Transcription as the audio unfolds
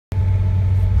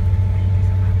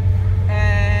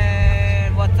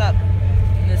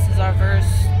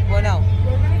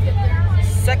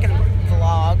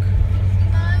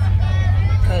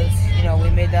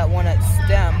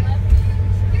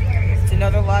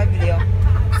live video,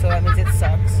 so that means it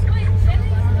sucks.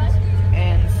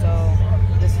 And so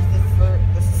this is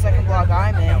the second vlog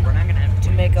I'm in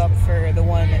to make up for the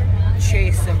one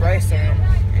Chase and Bryce are in.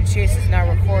 And Chase is now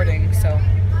recording, so.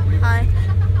 Hi.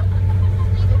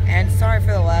 And sorry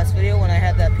for the last video when I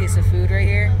had that piece of food right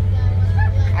here.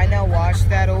 I now watched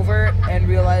that over and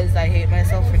realized I hate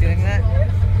myself for doing that.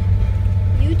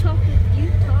 You talk with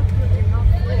your mouth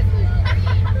full of food.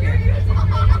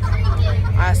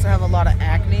 I also have a lot of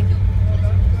acne,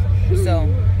 so.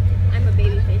 I'm a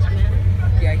baby face man.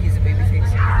 Yeah, he's a baby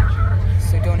face.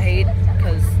 So don't hate,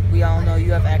 because we all know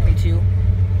you have acne too.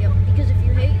 Yep, because if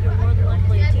you hate, you're more than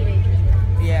likely a teenager.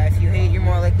 Yeah, if you hate, you're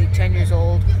more likely 10 years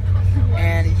old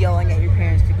and yelling at your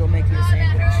parents to go make you a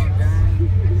sandwich.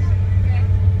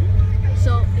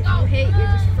 So if you hate, you're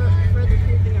just further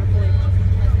proving our point.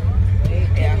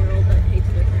 Yeah. 10-year-old that hates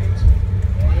their parents.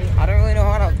 I don't really know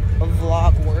how a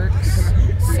vlog works,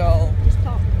 so. Just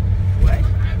talk. What?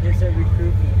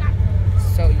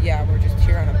 So yeah, we're just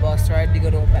here on a bus ride to go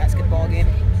to a basketball game.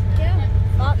 Yeah.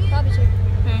 Bobby's here.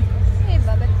 Hey. Hey,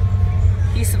 Bobby.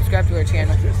 He's subscribed to our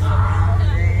channel.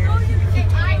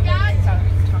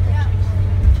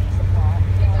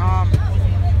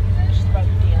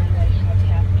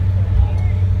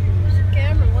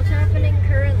 Kamrin, what's happening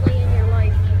currently in your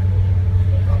life?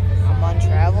 I'm on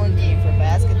traveling team for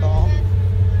basketball.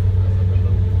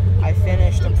 I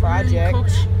finished a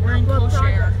project. We're in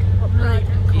co-share. What project?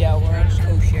 Yeah, we're in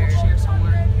co-share.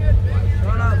 Somewhere.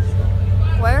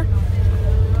 Where?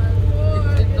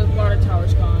 The water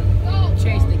tower's gone.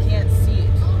 Chase, they can't see it.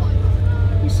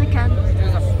 Yes, they can.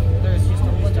 There's just a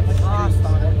bunch of frost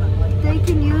on it. They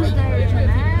can use their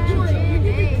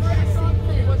imagination.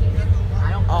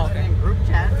 Oh, okay. Group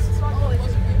chats.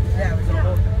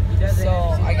 So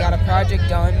I got a project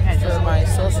done for my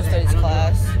social studies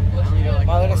class.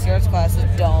 My literacy arts class is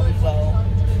dumb though.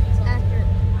 Accurate.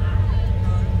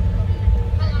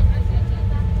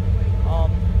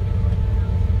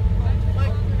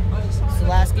 It's the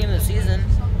last game of the season.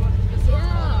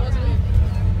 Yeah.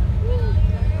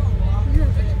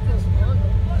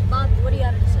 Bob, what do you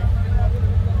have to say?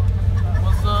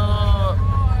 What's up?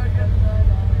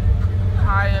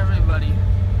 Hi, everybody.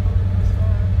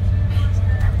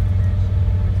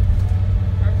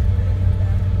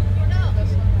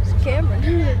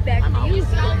 Kamrin, back to you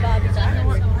because Bobby's out.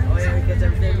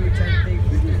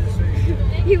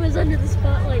 He was under the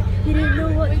spotlight. He didn't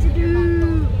know what to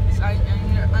do.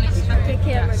 Okay,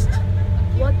 Kamrin,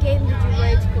 what game did you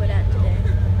rage quit at today?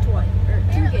 Twice. Or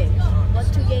 2 games. What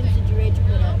 2 games did you rage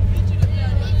quit at?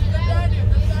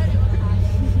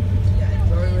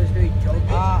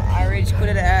 I rage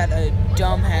quitted at a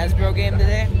dumb Hasbro game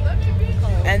today.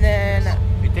 And then.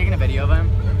 You're taking a video of him?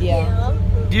 Yeah.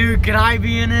 Dude, can I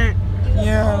be in it?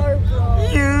 Yeah.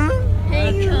 Yeah.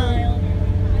 Hey, Kyle.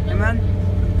 Hey, man.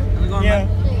 How's it going, Yeah.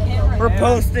 man? We're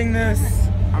posting this.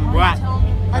 I'm what?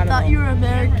 I thought you were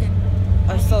American.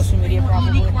 On social media,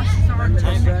 probably.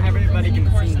 Everybody can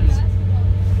see me.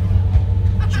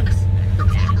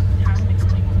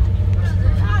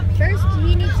 First,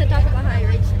 he needs to talk about how he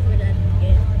rage quit at the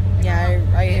game. Yeah,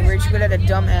 I rage quit at a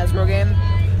dumb Hasbro game.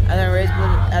 And then I rage quit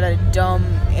at a dumb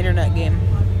internet game.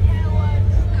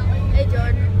 Hey,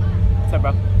 Jordan. What's up,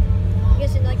 bro? You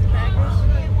guys like the Packers?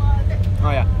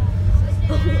 Oh, yeah.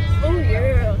 Oh,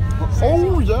 yeah.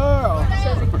 Oh, yeah.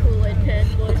 Says a Kool-Aid pen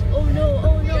voice. Oh, no,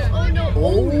 oh, no, oh, no.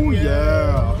 Oh,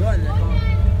 yeah.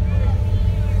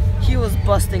 He was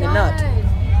busting a nut.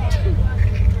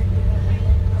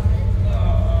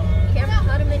 Kamrin,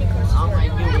 how do mini courses work?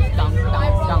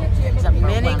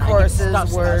 Mini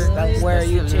courses were where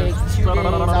you take 2 days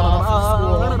off of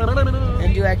school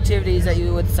and do activities that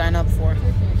you would sign up for.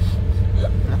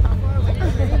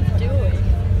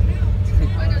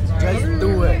 Just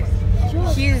do it.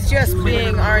 He's just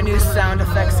being our new sound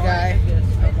effects guy.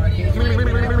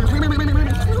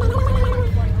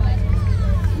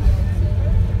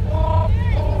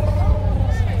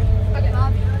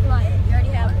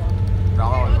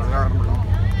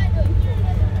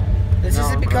 This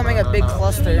is becoming a big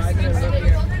cluster. Are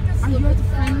you at the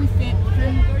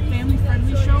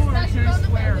family-friendly show or Harris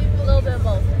Square? A little bit of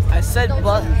both. I said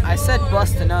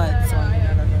bust a nut, so I mean,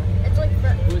 I don't know. It's like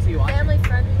family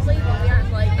friendly, but we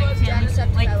aren't like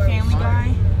Janisepticeye Like Family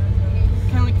Guy?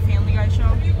 Kind of like a Family Guy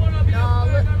show? No,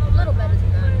 a little better than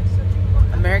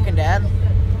that. American Dad?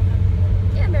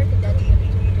 Yeah, American Dad's a good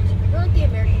interpretation. We're like the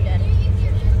American Dad.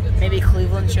 Maybe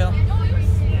Cleveland show?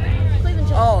 Cleveland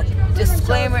show. Oh, Cleveland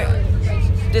disclaimer. show is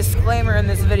racist. Disclaimer in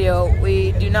this video,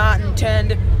 we do not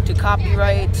intend to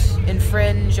copyright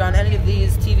infringe on any of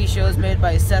these TV shows made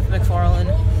by Seth MacFarlane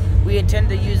We intend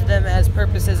to use them as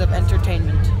purposes of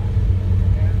entertainment.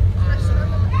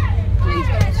 Please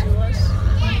don't sue us.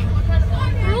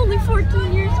 We're only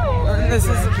 14 years old. This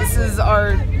is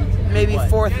our maybe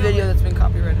fourth video that's been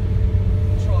copyrighted.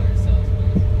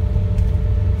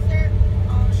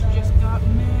 She just got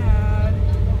mad.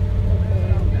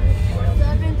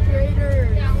 7th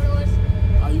graders.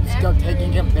 Are you still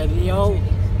taking a video?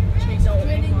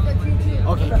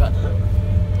 Okay, good.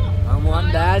 I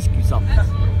wanted to ask you something.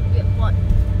 What?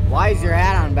 Why is your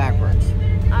hat on backwards?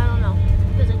 I don't know.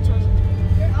 Because I chose it.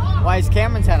 Why is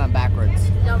Cameron's hat on backwards?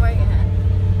 Not wearing a hat.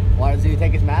 Why does he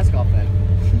take his mask off then?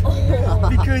 Oh.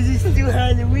 Because it's still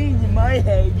Halloween in my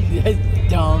head. That's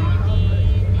dumb.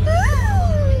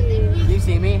 Can you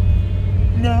see me?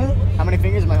 No. How many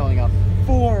fingers am I holding up?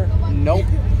 4. Nope.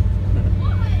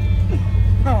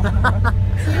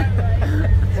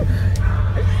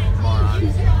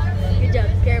 Morons. Good job,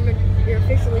 Cameron. You're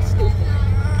officially stupid.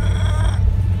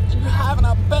 You're having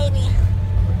a baby.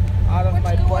 Out of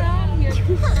my butt.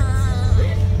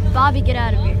 Bobby, get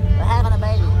out of here. We're having a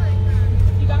baby.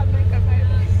 You got makeup, baby.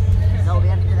 No, we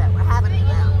have to do that. We're having it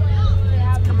now.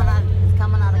 It's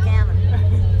coming out of Cameron.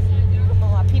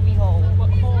 Oh, a pee-pee hole.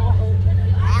 What hole?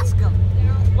 Ask him.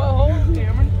 What hole,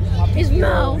 Cameron? His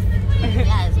mouth.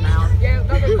 Yeah, his mouth. Yeah,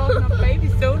 they're both up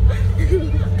babies soon.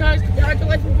 Guys,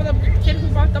 congratulations for the kid who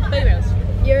brought the babies.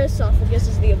 Your esophagus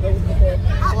is the umbilical cord.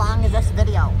 How long is this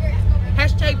video?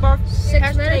 Hashtag birth. 6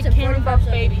 minutes Hashtag and Karen 45 birth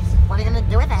babies. seconds. What are you gonna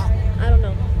do with that? I don't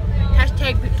know.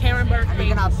 Hashtag Karen birth Are you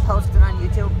babies. gonna post it on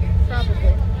YouTube?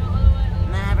 Probably.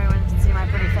 And then everyone can see my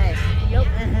pretty face. Nope.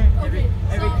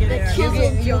 Every kid The there.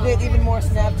 chisel You'll get even more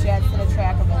Snapchats than a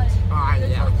track event. Ah,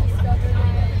 yeah.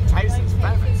 Tyson's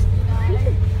famous.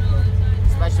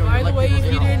 Especially when By the way, if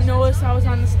you didn't notice, I was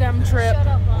on the STEM trip.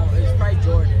 Oh, it's probably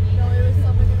Jordan.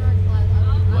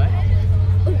 What?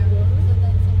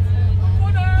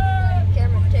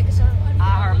 Cameron, take us out.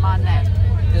 Armand.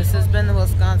 This has been the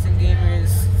Wisconsin Gamers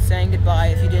saying goodbye.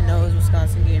 If you didn't know, it was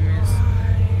Wisconsin Gamers.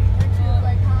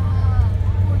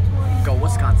 Go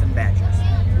Wisconsin Badgers.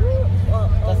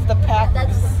 That's the Packers.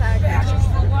 That's the fact. Badgers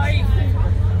for life.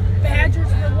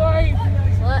 Badgers for life.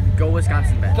 What? Go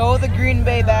Wisconsin Badgers. Go the Green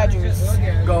Bay Badgers.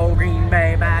 Go Green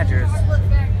Bay Badgers.